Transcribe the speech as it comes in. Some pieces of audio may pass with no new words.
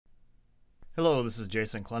Hello, this is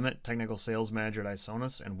Jason Clement, Technical Sales Manager at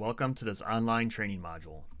Isonas, and welcome to this online training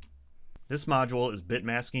module. This module is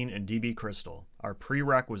Bitmasking and DBCrystal. Our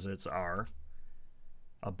prerequisites are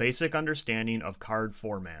a basic understanding of card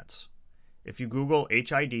formats. If you Google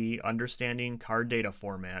HID Understanding Card Data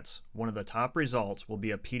Formats, one of the top results will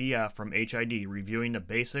be a PDF from HID reviewing the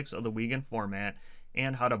basics of the Wiegand format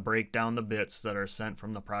and how to break down the bits that are sent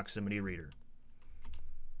from the proximity reader,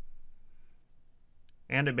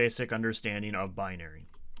 and a basic understanding of binary.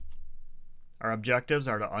 Our objectives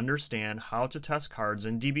are to understand how to test cards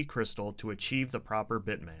in DBCrystal to achieve the proper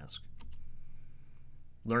bit mask,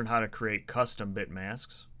 learn how to create custom bit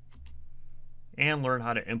masks, and learn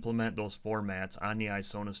how to implement those formats on the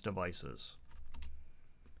Isonas devices.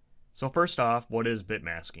 So first off, what is bit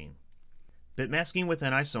masking? Bit masking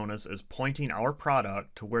within Isonas is pointing our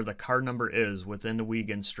product to where the card number is within the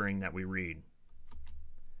Wiegand string that we read.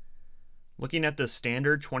 Looking at the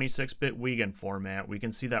standard 26-bit Wiegand format, we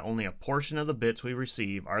can see that only a portion of the bits we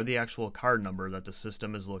receive are the actual card number that the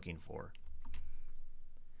system is looking for.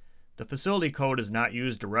 The facility code is not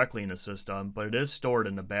used directly in the system, but it is stored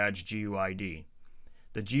in the badge GUID.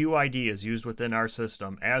 The GUID is used within our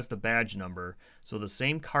system as the badge number, so the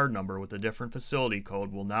same card number with a different facility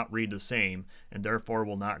code will not read the same and therefore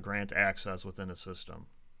will not grant access within the system.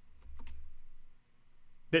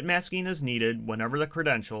 Bitmasking is needed whenever the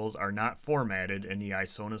credentials are not formatted in the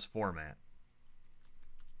Isonas format.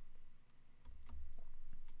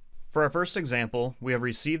 For our first example, we have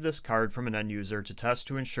received this card from an end user to test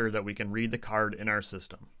to ensure that we can read the card in our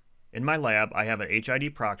system. In my lab, I have an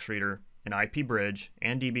HID prox reader, an IP bridge,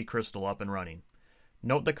 and DBCrystal up and running.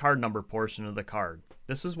 Note the card number portion of the card.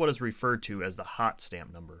 This is what is referred to as the hot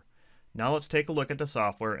stamp number. Now let's take a look at the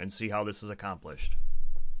software and see how this is accomplished.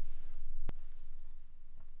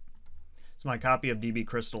 So my copy of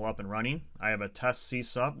DBCrystal up and running. I have a test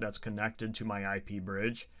C-sub that's connected to my IP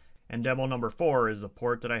bridge, and demo number 4 is the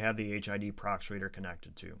port that I have the HID prox reader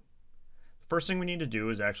connected to. The first thing we need to do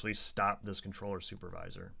is actually stop this controller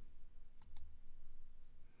supervisor.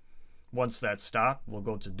 Once that's stopped, we'll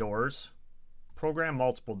go to Doors, Program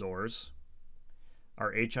Multiple Doors,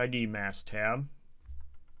 our HID mask tab,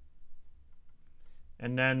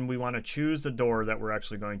 and then we want to choose the door that we're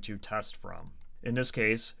actually going to test from. In this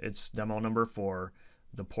case, it's demo number 4,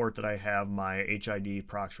 the port that I have my HID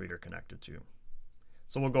prox reader connected to.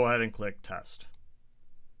 So we'll go ahead and click Test.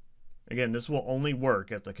 Again, this will only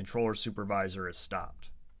work if the controller supervisor is stopped.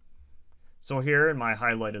 So here in my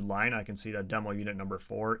highlighted line, I can see that demo unit number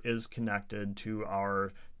 4 is connected to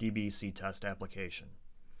our DBC test application.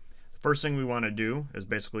 The first thing we want to do is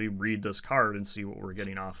basically read this card and see what we're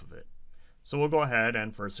getting off of it. So we'll go ahead,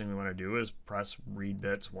 and first thing we want to do is press read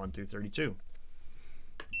bits 1 through 32.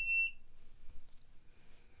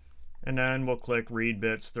 And then we'll click read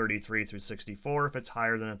bits 33 through 64 if it's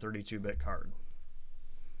higher than a 32-bit card.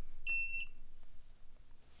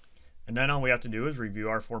 And then all we have to do is review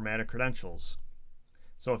our formatted credentials.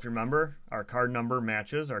 So if you remember, our card number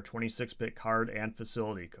matches our 26-bit card and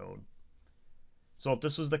facility code. So if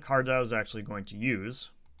this was the card that I was actually going to use,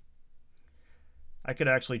 I could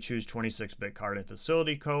actually choose 26-bit card and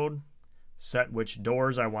facility code, set which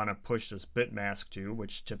doors I want to push this bit mask to,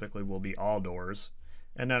 which typically will be all doors,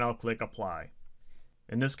 and then I'll click Apply.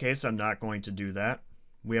 In this case, I'm not going to do that.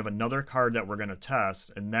 We have another card that we're going to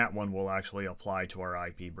test, and that one will actually apply to our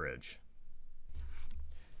IP bridge.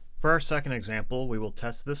 For our second example, we will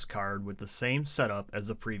test this card with the same setup as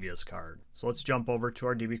the previous card. So let's jump over to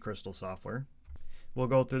our DBCrystal software. We'll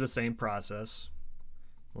go through the same process.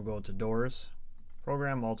 We'll go to Doors,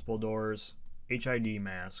 Program Multiple Doors, HID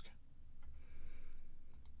mask,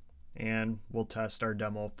 and we'll test our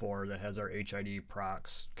demo 4 that has our HID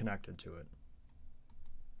prox connected to it.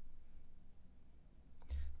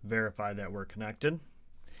 Verify that we're connected,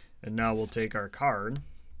 and now we'll take our card,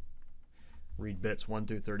 read bits 1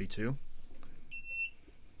 through 32,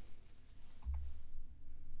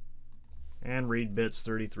 and read bits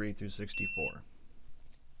 33 through 64.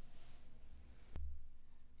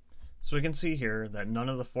 So we can see here that none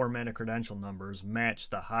of the formatted credential numbers match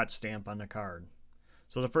the hot stamp on the card.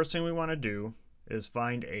 So the first thing we want to do is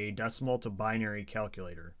find a decimal to binary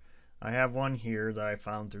calculator. I have one here that I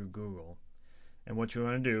found through Google. And what you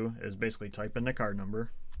want to do is basically type in the card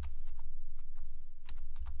number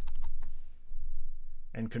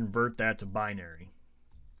and convert that to binary.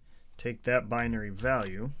 Take that binary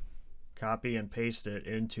value, copy and paste it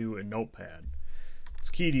into a notepad. It's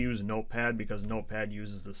key to use Notepad because Notepad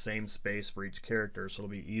uses the same space for each character, so it'll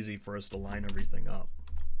be easy for us to line everything up.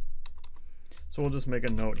 So we'll just make a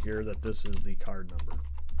note here that this is the card number.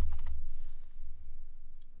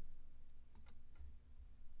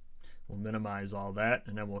 We'll minimize all that,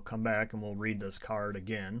 and then we'll come back and we'll read this card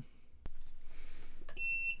again.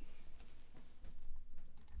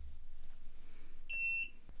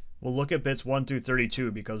 We'll look at bits 1 through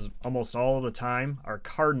 32 because almost all of the time our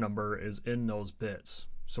card number is in those bits.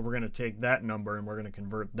 So we're going to take that number and we're going to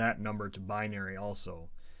convert that number to binary also.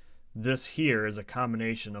 This here is a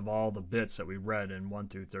combination of all the bits that we read in 1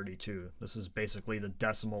 through 32. This is basically the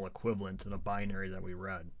decimal equivalent to the binary that we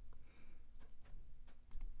read.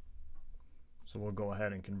 So we'll go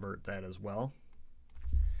ahead and convert that as well.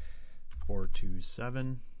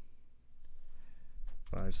 427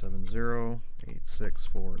 570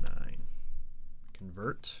 8649.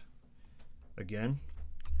 Convert. Again,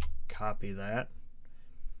 copy that,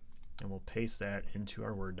 and we'll paste that into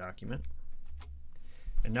our Word document.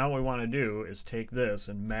 And now what we want to do is take this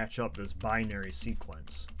and match up this binary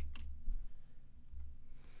sequence.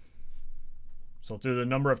 So through the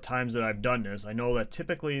number of times that I've done this, I know that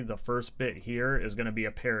typically the first bit here is going to be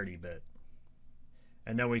a parity bit.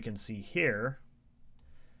 And then we can see here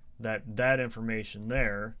that that information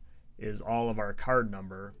there is all of our card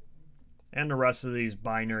number, and the rest of these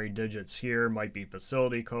binary digits here might be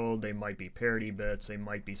facility code, they might be parity bits, they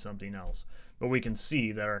might be something else. But we can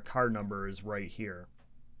see that our card number is right here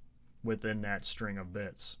within that string of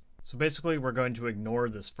bits. So basically we're going to ignore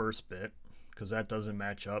this first bit because that doesn't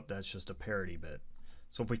match up, that's just a parity bit.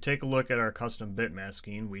 So if we take a look at our custom bit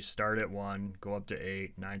masking, we start at 1, go up to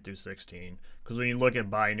 8, 9 through 16. Because when you look at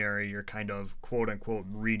binary, you're kind of quote-unquote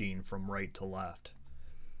reading from right to left.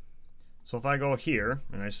 So if I go here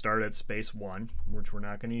and I start at space 1, which we're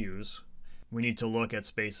not going to use, we need to look at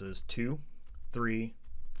spaces 2, 3,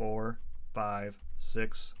 4, 5,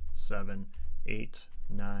 6, 7, 8,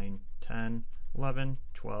 9, 10, 11,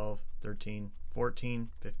 12, 13, 14,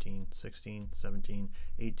 15, 16, 17,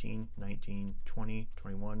 18, 19, 20,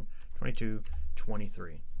 21, 22,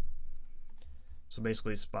 23. So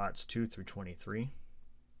basically spots 2 through 23.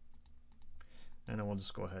 And then we'll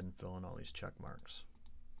just go ahead and fill in all these check marks.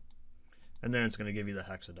 And then it's going to give you the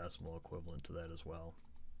hexadecimal equivalent to that as well.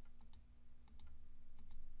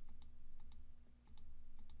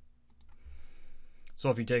 So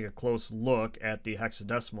if you take a close look at the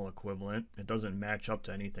hexadecimal equivalent, it doesn't match up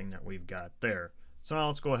to anything that we've got there. So now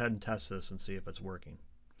let's go ahead and test this and see if it's working.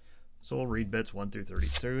 So we'll read bits 1 through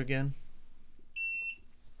 32 again.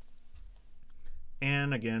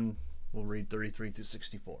 And again, we'll read 33 through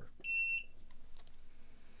 64.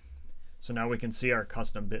 So now we can see our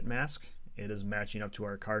custom bit mask. It is matching up to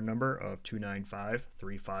our card number of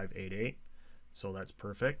 2953588. So that's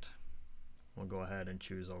perfect. We'll go ahead and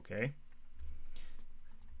choose OK.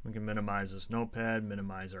 We can minimize this notepad,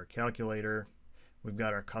 minimize our calculator. We've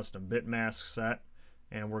got our custom bit mask set,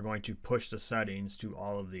 and we're going to push the settings to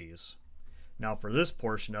all of these. Now for this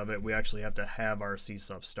portion of it, we actually have to have our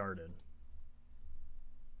CSUP started.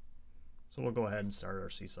 So we'll go ahead and start our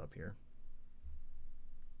CSUP here.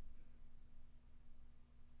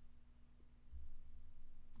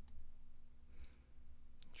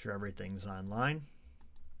 Make sure everything's online.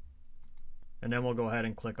 And then we'll go ahead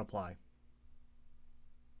and click apply.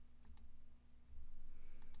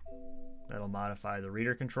 That'll modify the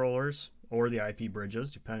reader controllers or the IP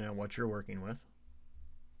bridges, depending on what you're working with.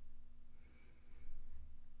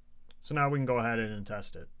 So now we can go ahead and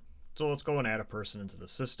test it. So let's go and add a person into the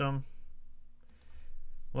system.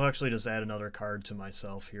 We'll actually just add another card to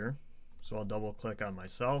myself here. So I'll double click on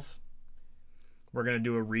myself. We're going to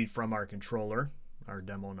do a read from our controller, our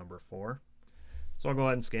demo number 4. So I'll go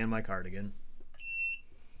ahead and scan my card again.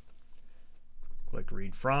 Click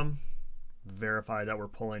read from. Verify that we're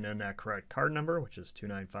pulling in that correct card number, which is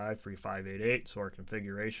 2953588, so our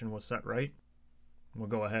configuration was set right. We'll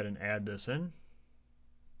go ahead and add this in.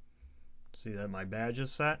 See that my badge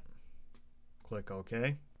is set. Click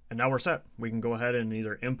OK. And now we're set. We can go ahead and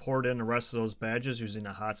either import in the rest of those badges using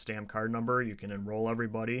a hot stamp card number. You can enroll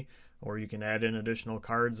everybody, or you can add in additional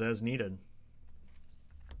cards as needed.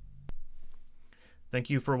 Thank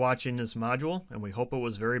you for watching this module, and we hope it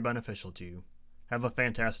was very beneficial to you. Have a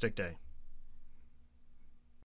fantastic day.